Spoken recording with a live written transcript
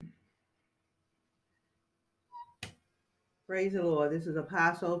Praise the Lord. This is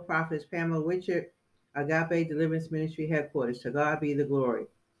Apostle, Prophetess Pamela Richard, Agape Deliverance Ministry Headquarters. To God be the glory.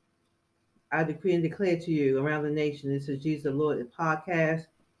 I decree and declare to you around the nation, this is Jesus the Lord, the podcast.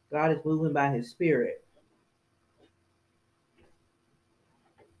 God is moving by his spirit.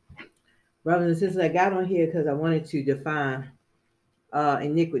 Brothers and sisters, I got on here because I wanted to define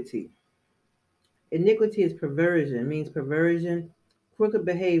iniquity. Iniquity is perversion, means perversion, crooked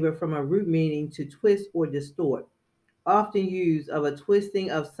behavior from a root meaning to twist or distort, often used of a twisting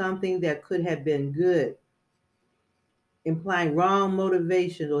of something that could have been good, implying wrong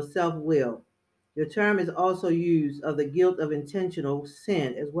motivation or self-will. The term is also used of the guilt of intentional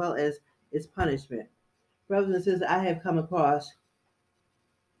sin as well as its punishment. Brothers and sisters, I have come across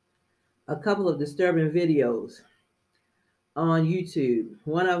a couple of disturbing videos on YouTube.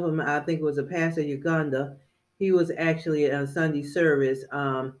 One of them, I think, was a pastor in Uganda. He was actually on Sunday service,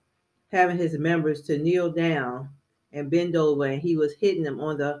 having his members to kneel down and bend over, and he was hitting them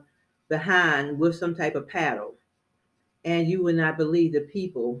on the behind with some type of paddle. And you would not believe the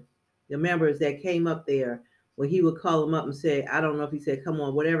people, the members that came up there, when he would call them up and say, I don't know if he said, come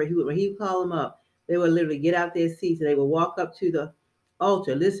on, whatever. When he would call them up, they would literally get out their seats and they would walk up to the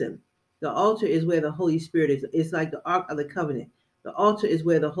altar. Listen, the altar is where the Holy Spirit is. It's like the Ark of the Covenant. The altar is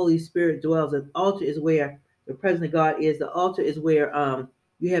where the Holy Spirit dwells. The altar is where the presence of God is. The altar is where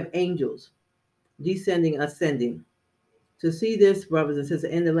you have angels descending, ascending. To see this, brothers and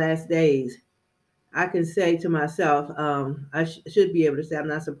sisters, in the last days, I can say to myself, I should be able to say I'm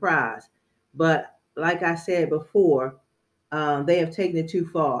not surprised. But like I said before, they have taken it too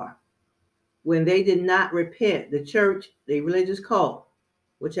far. When they did not repent, the church, the religious cult,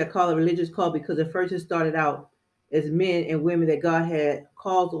 which I call a religious cult because at first it started out as men and women that God had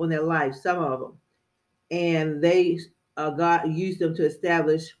called on their life, some of them. And God used them to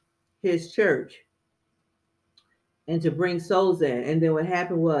establish his church and to bring souls in. And then what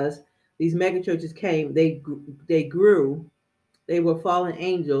happened was these mega churches came, they grew, they were fallen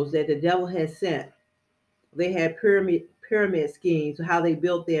angels that the devil had sent. They had pyramid schemes, how they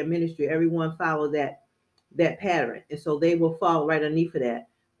built their ministry. Everyone followed that pattern. And so they will fall right underneath of that.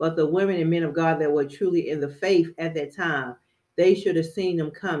 But the women and men of God that were truly in the faith at that time, they should have seen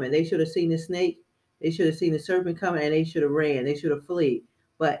them coming. They should have seen the snake. They should have seen the serpent coming, and they should have ran. They should have fled.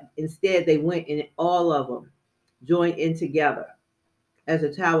 But instead, they went and all of them joined in together as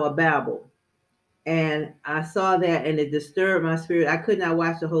a Tower of Babel. And I saw that and it disturbed my spirit. I could not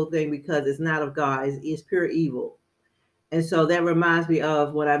watch the whole thing because it's not of God. It's pure evil. And so that reminds me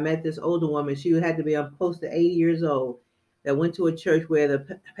of when I met this older woman. She had to be close to 80 years old that went to a church where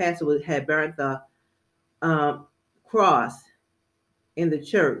the pastor had burnt the cross in the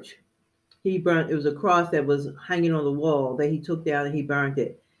church. It was a cross that was hanging on the wall that he took down and he burned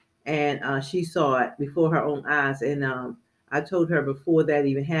it. And she saw it before her own eyes. And I told her before that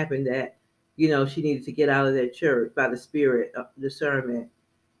even happened that, she needed to get out of that church by the spirit of discernment.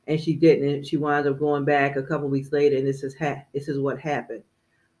 And she didn't. And she wound up going back a couple of weeks later, and this is what happened.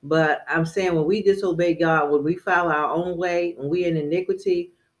 But I'm saying when we disobey God, when we follow our own way, when we're in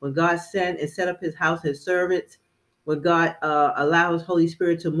iniquity, when God sent and set up his house, his servants, when God allowed his Holy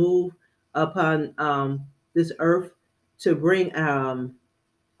Spirit to move upon this earth to bring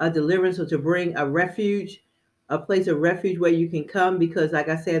a deliverance or to bring a refuge, a place of refuge where you can come, because like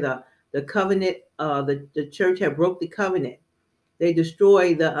I said, the covenant, the church had broke the covenant. They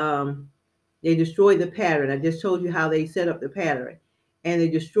destroyed the pattern. I just told you how they set up the pattern, and they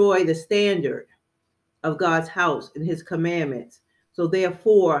destroyed the standard of God's house and his commandments. So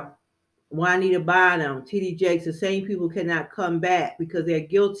therefore, Juanita Bynum, T.D. Jakes, the same people cannot come back because they're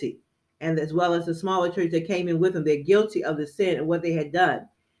guilty. And as well as the smaller church that came in with them, they're guilty of the sin and what they had done.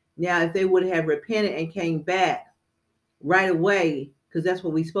 Now, if they would have repented and came back right away, because that's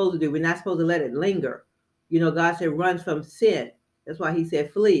what we're supposed to do. We're not supposed to let it linger. God said, run from sin. That's why he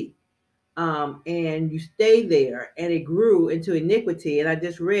said, flee. And you stay there, and it grew into iniquity. And I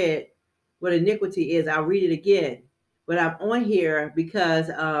just read what iniquity is. I'll read it again. But I'm on here because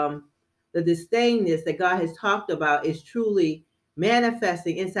the disdainness that God has talked about is truly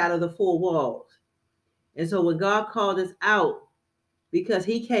manifesting inside of the four walls. And so when God called us out, because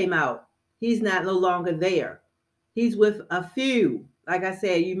he came out, he's not no longer there. He's with a few. Like I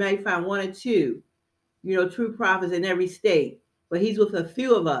said, you may find one or two, true prophets in every state, but he's with a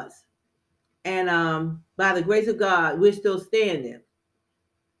few of us. And by the grace of God, we're still standing.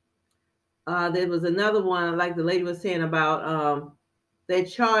 There was another one, like the lady was saying about they're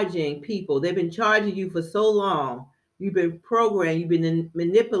charging people. They've been charging you for so long. You've been programmed. You've been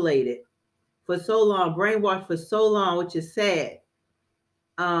manipulated for so long, brainwashed for so long, which is sad.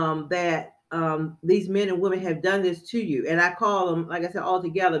 That these men and women have done this to you. And I call them, like I said, all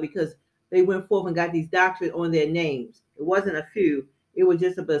together because they went forth and got these doctrines on their names. It wasn't a few. It was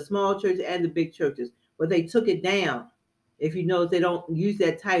just the small churches and the big churches. But they took it down. If you notice, they don't use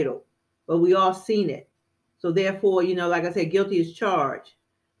that title. But we all seen it. So therefore, like I said, guilty is charged.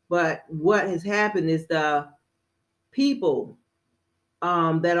 But what has happened is the people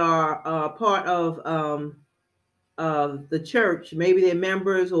that are part of the church, maybe they're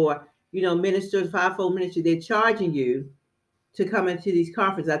members or ministers, fivefold ministry, they're charging you to come into these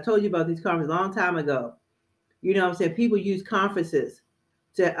conferences. I told you about these conferences a long time ago. You know what I'm saying? People use conferences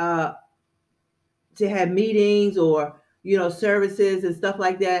to have meetings or services and stuff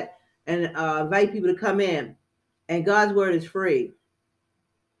like that, and invite people to come in. And God's word is free.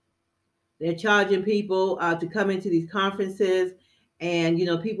 They're charging people to come into these conferences, and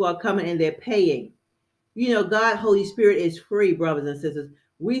people are coming and they're paying. God, Holy Spirit is free, brothers and sisters.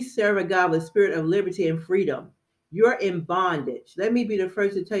 We serve a God with a spirit of liberty and freedom. You're in bondage. Let me be the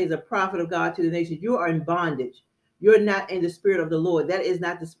first to tell you, as a prophet of God to the nation, you are in bondage. You're not in the spirit of the Lord. That is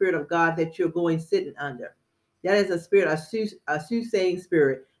not the spirit of God that you're going sitting under. That is a spirit, a soothsaying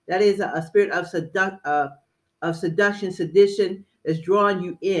spirit. That is a spirit of seduction, sedition that's drawing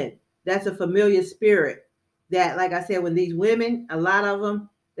you in. That's a familiar spirit that, like I said, when these women, a lot of them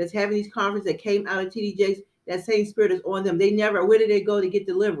that's having these conferences that came out of TD Jakes, that same spirit is on them. Where did they go to get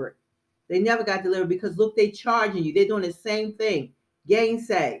delivered? They never got delivered because look, they charging you. They're doing the same thing,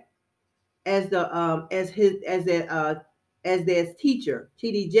 gainsay, as their teacher,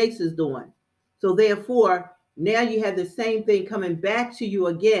 TD Jakes, is doing. So therefore, now you have the same thing coming back to you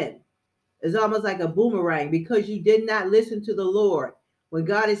again. It's almost like a boomerang because you did not listen to the Lord. When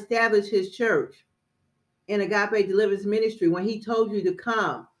God established his church in Agape Deliverance Ministry, when he told you to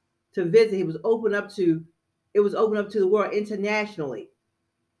come to visit, it was open up to the world internationally.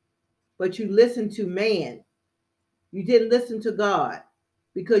 But you listened to man. You didn't listen to God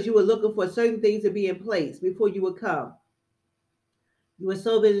because you were looking for certain things to be in place before you would come. You were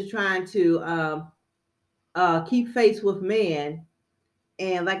so busy trying to keep faith with man.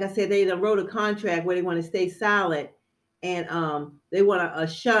 And like I said, they wrote a contract where they want to stay silent, and they want to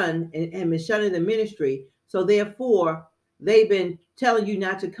shun and been shunning the ministry. So therefore, they've been telling you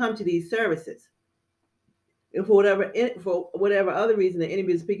not to come to these services. And for whatever other reason, the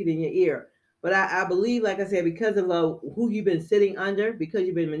enemy is speaking in your ear. But I believe, like I said, because of who you've been sitting under, because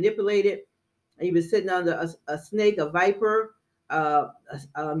you've been manipulated, and you've been sitting under a snake, a viper.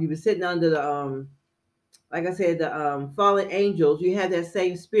 You've been sitting under the like I said, the fallen angels. You have that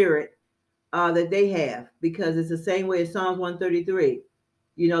same spirit that they have, because it's the same way as Psalms 133.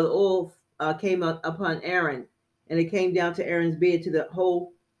 The oil came upon Aaron, and it came down to Aaron's beard to the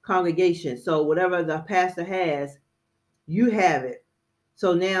whole congregation. So whatever the pastor has, you have it.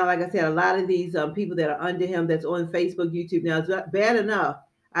 So now, like I said, a lot of these people that are under him, that's on Facebook, YouTube, now it's bad enough.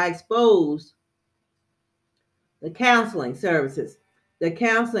 I exposed the counseling services, the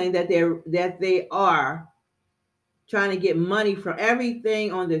counseling that they are trying to get money from.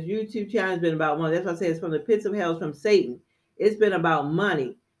 Everything on this YouTube channel has been about money. That's why I say it's from the pits of hell, it's from Satan. It's been about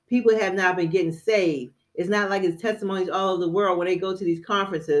money. People have not been getting saved. It's not like it's testimonies all over the world when they go to these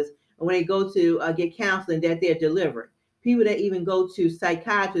conferences and when they go to get counseling that they're delivered. People that even go to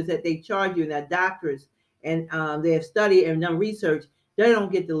psychiatrists that they charge you, and they're doctors, and they have studied and done research, they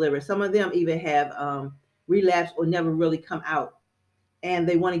don't get delivered. Some of them even have relapsed or never really come out. And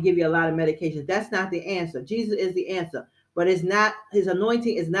they want to give you a lot of medications. That's not the answer. Jesus is the answer, but it's not. His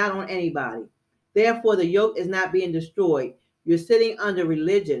anointing is not on anybody. Therefore, the yoke is not being destroyed. You're sitting under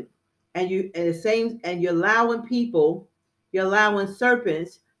religion, and you're allowing people, you're allowing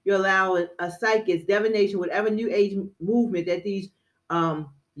serpents, you're allowing psychics, divination, whatever new age movement that these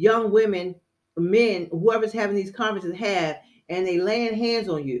young women, men, whoever's having these conferences have, and they laying hands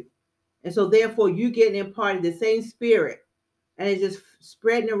on you, and so therefore you getting imparted the same spirit. And it's just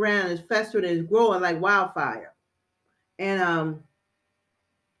spreading around, it's festering, and it's growing like wildfire. And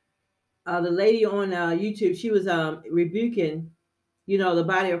the lady on YouTube, she was rebuking, the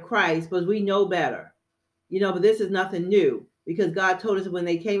body of Christ, but we know better, but this is nothing new, because God told us when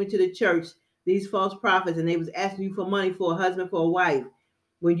they came into the church, these false prophets, and they was asking you for money for a husband, for a wife.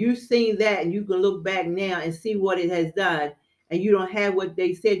 When you've seen that, and you can look back now and see what it has done, and you don't have what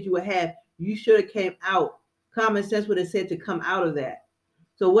they said you would have, you should have came out. Common sense would have said to come out of that.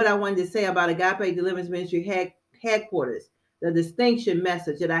 So what I wanted to say about Agape Deliverance Ministry headquarters, the distinction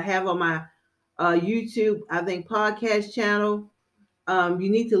message that I have on my YouTube, I think, podcast channel, you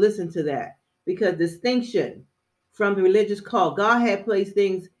need to listen to that, because distinction from the religious cult, God had placed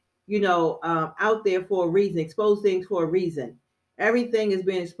things, out there for a reason, exposed things for a reason. Everything is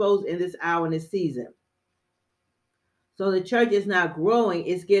being exposed in this hour and this season. So the church is not growing,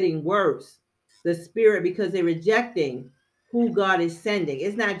 it's getting worse. The spirit, because they're rejecting who God is sending.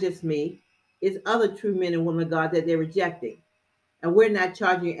 It's not just me, it's other true men and women of God that they're rejecting. And we're not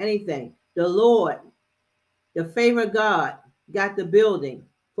charging anything. The Lord, the favor of God, got the building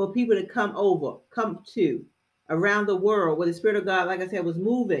for people to come to around the world where the Spirit of God, like I said, was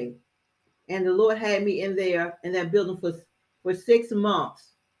moving. And the Lord had me in there in that building for 6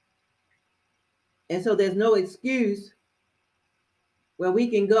 months. And so there's no excuse where we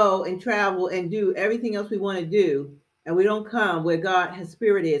can go and travel and do everything else we want to do, and we don't come where God has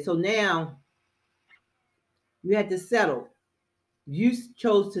spirit is. So now you had to settle. You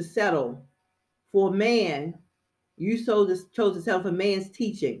chose to settle for man. You chose to settle for man's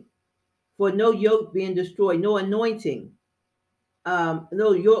teaching, for no yoke being destroyed, no anointing,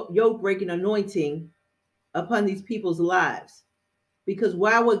 no yoke breaking anointing upon these people's lives. Because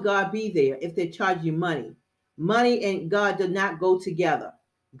why would God be there if they charge you money? Money and God do not go together.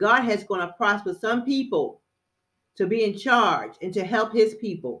 God has going to prosper some people to be in charge and to help his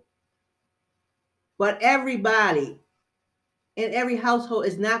people. But everybody in every household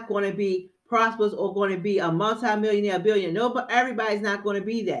is not going to be prosperous or going to be a multimillionaire, billionaire. No, but everybody's not going to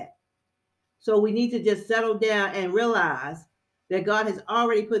be that. So we need to just settle down and realize that God has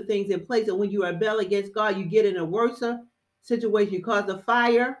already put things in place. And when you rebel against God, you get in a worse situation. You cause the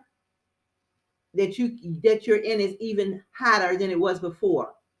fire that you're in is even hotter than it was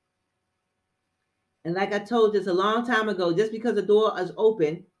before. And like I told this a long time ago, just because the door is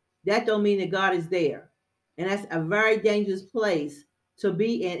open, that don't mean that God is there. And that's a very dangerous place to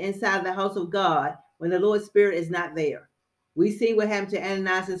be in inside the house of God when the Lord's Spirit is not there. We see what happened to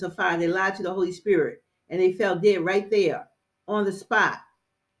Ananias and Sapphira. They lied to the Holy Spirit and they fell dead right there on the spot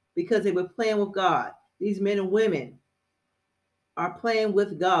because they were playing with God. These men and women are playing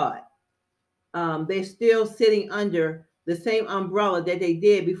with God. They're still sitting under the same umbrella that they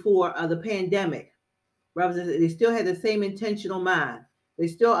did before the pandemic. Brothers, they still had the same intentional mind. They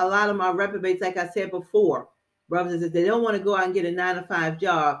still, a lot of them are reprobates, like I said before. Brothers, they don't want to go out and get a 9-to-5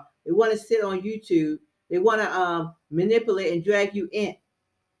 job. They want to sit on YouTube. They want to manipulate and drag you in.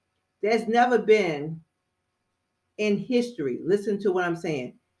 There's never been in history, listen to what I'm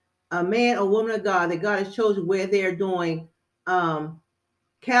saying, a man or woman of God that God has chosen where they're doing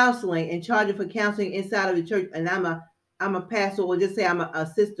counseling and charging for counseling inside of the church. And I'm a pastor, or just say I'm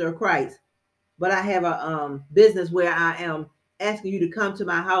a sister of Christ. But I have a business where I am asking you to come to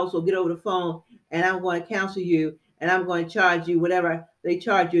my house or get over the phone, and I'm going to counsel you, and I'm going to charge you whatever they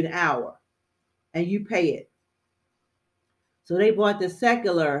charge you an hour, and you pay it. So they brought the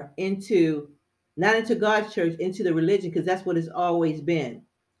secular not into God's church, into the religion, because that's what it's always been.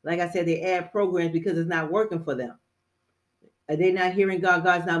 Like I said, they add programs because it's not working for them. They're not hearing God.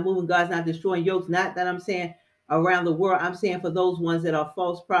 God's not moving. God's not destroying yokes. Not that I'm saying around the world. I'm saying for those ones that are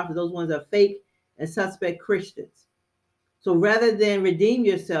false prophets, those ones that are fake and suspect Christians. So rather than redeem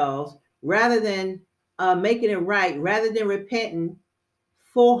yourselves, rather than making it right, rather than repenting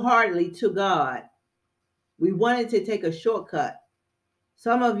full-heartedly to God, we wanted to take a shortcut.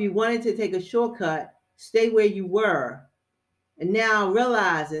 Some of you wanted to take a shortcut, stay where you were, and now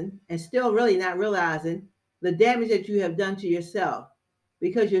realizing, and still really not realizing, the damage that you have done to yourself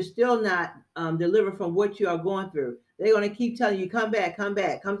because you're still not delivered from what you are going through. They're going to keep telling you, come back, come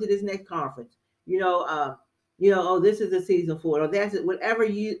to this next conference. Oh, this is the season for it, or that's it. Whatever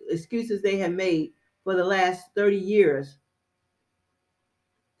excuses they have made for the last 30 years,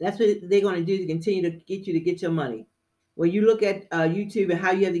 that's what they're going to do to continue to get you to get your money. When you look at YouTube and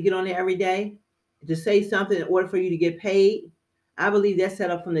how you have to get on there every day to say something in order for you to get paid, I believe that's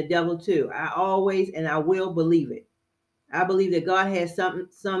set up from the devil too. I always and I will believe it. I believe that God has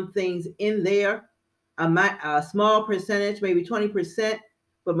some things in there, a small percentage, maybe 20%,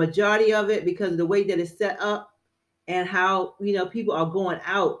 but majority of it because of the way that it's set up and how people are going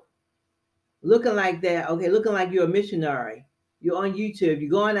out looking like that. Okay, looking like you're a missionary. You're on YouTube. You're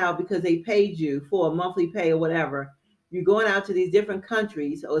going out because they paid you for a monthly pay or whatever. You're going out to these different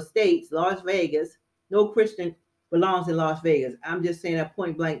countries or states, Las Vegas. No Christian belongs in Las Vegas. I'm just saying that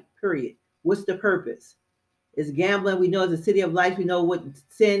point blank, period. What's the purpose? It's gambling. We know it's a city of lights. We know what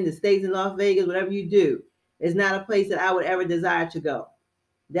sin that stays in Las Vegas, whatever you do. It's not a place that I would ever desire to go.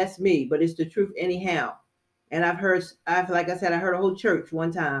 That's me, but it's the truth anyhow. And like I said, I heard a whole church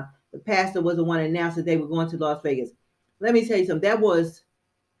one time. The pastor was the one that announced that they were going to Las Vegas. Let me tell you something. That was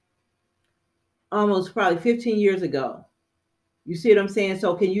almost probably 15 years ago. You see what I'm saying?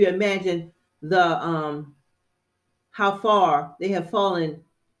 So can you imagine how far they have fallen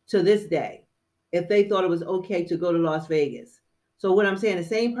to this day if they thought it was okay to go to Las Vegas? So what I'm saying, the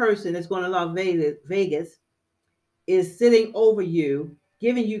same person that's going to Las Vegas is sitting over you,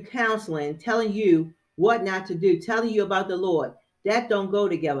 giving you counseling, telling you what not to do, telling you about the Lord. That don't go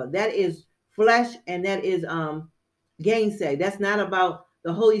together. That is flesh, and that is gainsay. That's not about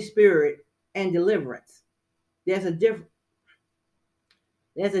the Holy Spirit and deliverance. There's a difference.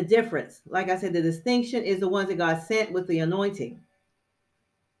 There's a difference. Like I said, the distinction is the ones that God sent with the anointing.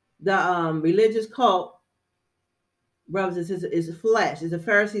 The religious cult, brothers and sisters, is flesh. It's the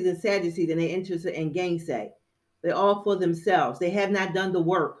Pharisees and Sadducees, and they interested in gainsay. They're all for themselves. They have not done the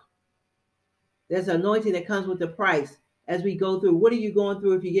work. There's an anointing that comes with the price as we go through. What are you going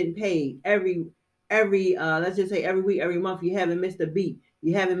through if you're getting paid every let's just say every week, every month? You haven't missed a beat.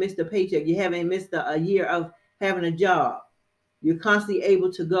 You haven't missed a paycheck. You haven't missed a year of having a job. You're constantly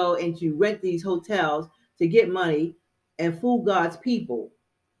able to go and to rent these hotels to get money and fool God's people.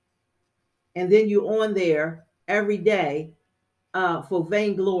 And then you're on there every day for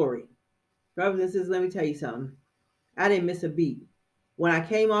vainglory. Brothers and sisters, let me tell you something. I didn't miss a beat. When I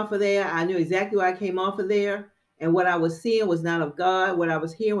came off of there, I knew exactly why I came off of there. And what I was seeing was not of God. What I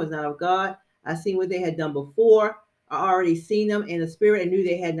was hearing was not of God. I seen what they had done before. I already seen them in the spirit and knew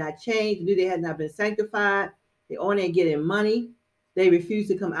they had not changed, knew they had not been sanctified. They on there getting money. They refused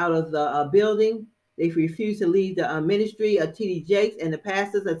to come out of the building. They refused to leave the ministry of T.D. Jakes and the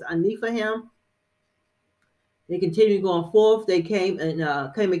pastors that's underneath of him. They continued going forth. They came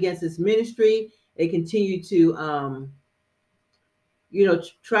came against this ministry. They continued to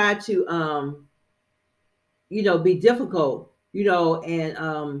try to be difficult,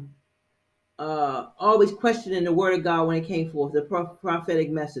 and always questioning the word of God when it came forth, the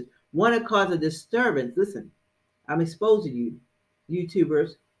prophetic message. One that caused a disturbance. Listen, I'm exposing you,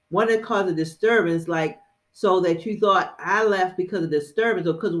 YouTubers. One that caused a disturbance, like so that you thought I left because of disturbance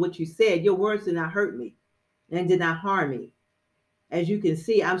or because of what you said. Your words did not hurt me and did not harm me. As you can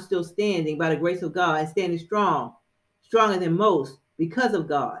see, I'm still standing by the grace of God and standing strong, stronger than most because of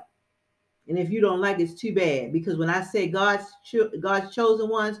God. And if you don't like it, it's too bad. Because when I say God's chosen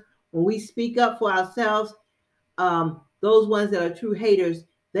ones, when we speak up for ourselves, those ones that are true haters,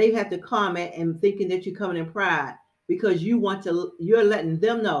 they have to comment and thinking that you're coming in pride because you're letting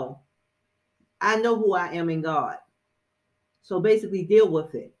them know, I know who I am in God. So basically deal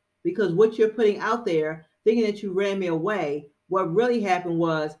with it. Because what you're putting out there, thinking that you ran me away, what really happened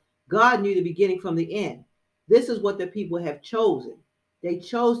was God knew the beginning from the end. This is what the people have chosen. They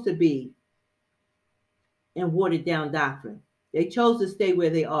chose to be in watered down doctrine. They chose to stay where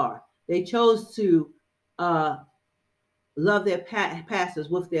they are. They chose to love their pastors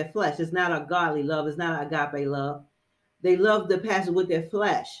with their flesh. It's not a godly love. It's not agape love. They love the pastor with their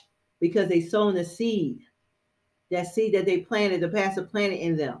flesh because they sown the seed. That seed that they planted, the pastor planted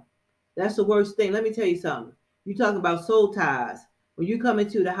in them. That's the worst thing. Let me tell you something. You talk about soul ties. When you come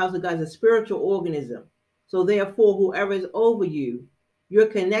into the house of God, it's a spiritual organism. So therefore, whoever is over you, you're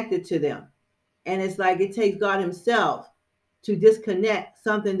connected to them. And it's like it takes God himself to disconnect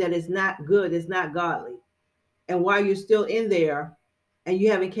something that is not good, it's not godly. And while you're still in there and you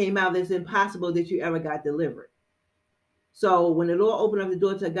haven't came out, it's impossible that you ever got delivered. So when the Lord opened up the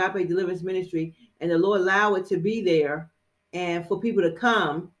door to Agape Deliverance Ministry and the Lord allowed it to be there and for people to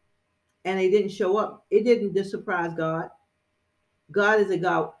come and they didn't show up, it didn't just surprise God. God is a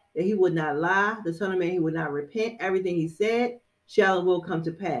God that he would not lie. The Son of Man, he would not repent. Everything he said shall and will come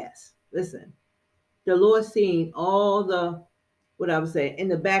to pass. Listen, the Lord seen all the, what I would say, in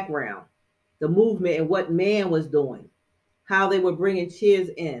the background, the movement and what man was doing, how they were bringing chairs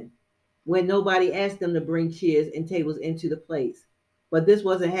in when nobody asked them to bring chairs and tables into the place. But this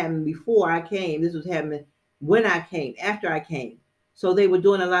wasn't happening before I came. This was happening when I came, after I came. So they were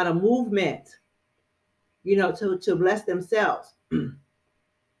doing a lot of movement, to bless themselves.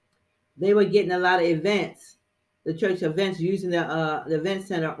 They were getting a lot of events, the church events, using the event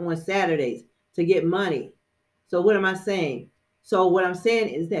center on Saturdays to get money. So what am I saying? So what I'm saying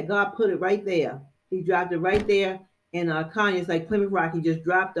is that God put it right there. He dropped it right there. And Kanye's like Plymouth Rock. He just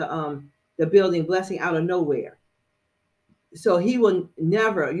dropped the building blessing out of nowhere. So you would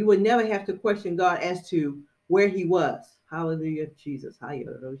never have to question God as to where he was. Hallelujah, Jesus. My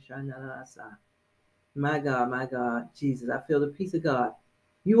God, Jesus. I feel the peace of God.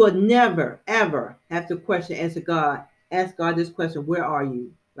 You will never, ever have to ask God this question, where are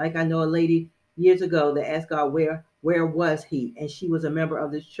you? Like I know a lady years ago that asked God, where was he? And she was a member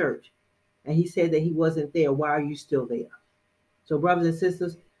of this church. And he said that he wasn't there. Why are you still there? So brothers and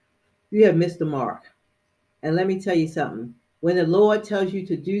sisters, you have missed the mark. And let me tell you something. When the Lord tells you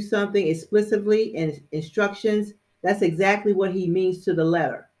to do something explicitly in instructions, that's exactly what he means to the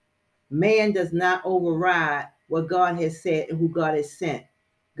letter. Man does not override what God has said and who God has sent.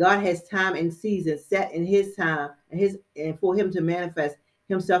 God has time and season set in his time and for him to manifest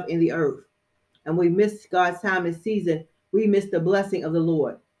himself in the earth. And we miss God's time and season, we miss the blessing of the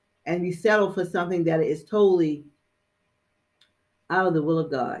Lord. And we settle for something that is totally out of the will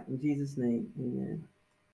of God. In Jesus' name, amen.